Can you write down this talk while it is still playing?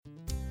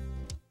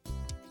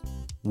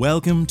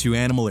Welcome to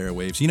Animal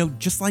Airwaves.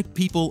 Just like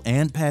people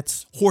and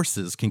pets,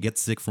 horses can get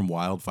sick from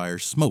wildfire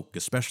smoke,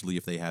 especially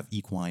if they have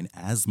equine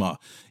asthma.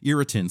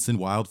 Irritants in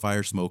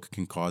wildfire smoke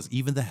can cause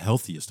even the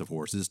healthiest of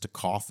horses to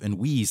cough and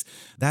wheeze.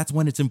 That's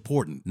when it's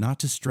important not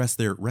to stress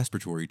their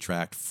respiratory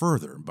tract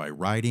further by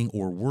riding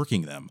or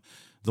working them.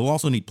 They'll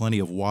also need plenty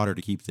of water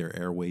to keep their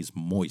airways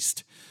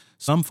moist.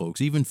 Some folks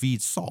even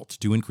feed salt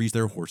to increase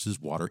their horse's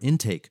water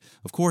intake.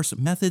 Of course,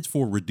 methods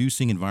for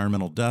reducing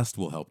environmental dust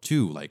will help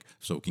too, like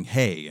soaking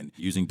hay and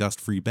using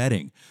dust-free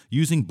bedding.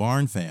 Using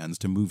barn fans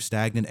to move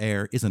stagnant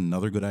air is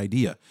another good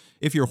idea.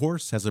 If your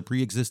horse has a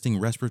pre-existing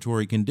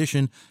respiratory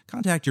condition,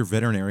 contact your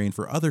veterinarian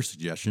for other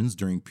suggestions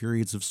during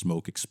periods of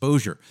smoke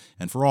exposure.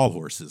 And for all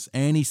horses,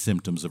 any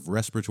symptoms of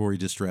respiratory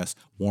distress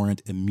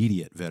warrant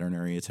immediate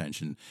veterinary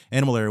attention.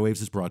 Animal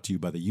Airwaves is brought to you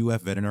by the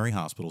UF Veterinary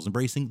Hospitals,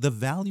 embracing the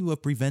value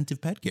of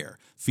preventive pet care.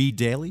 Feed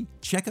daily,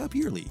 check up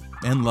yearly,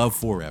 and love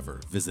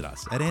forever. Visit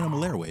us at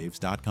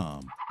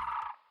animalairwaves.com.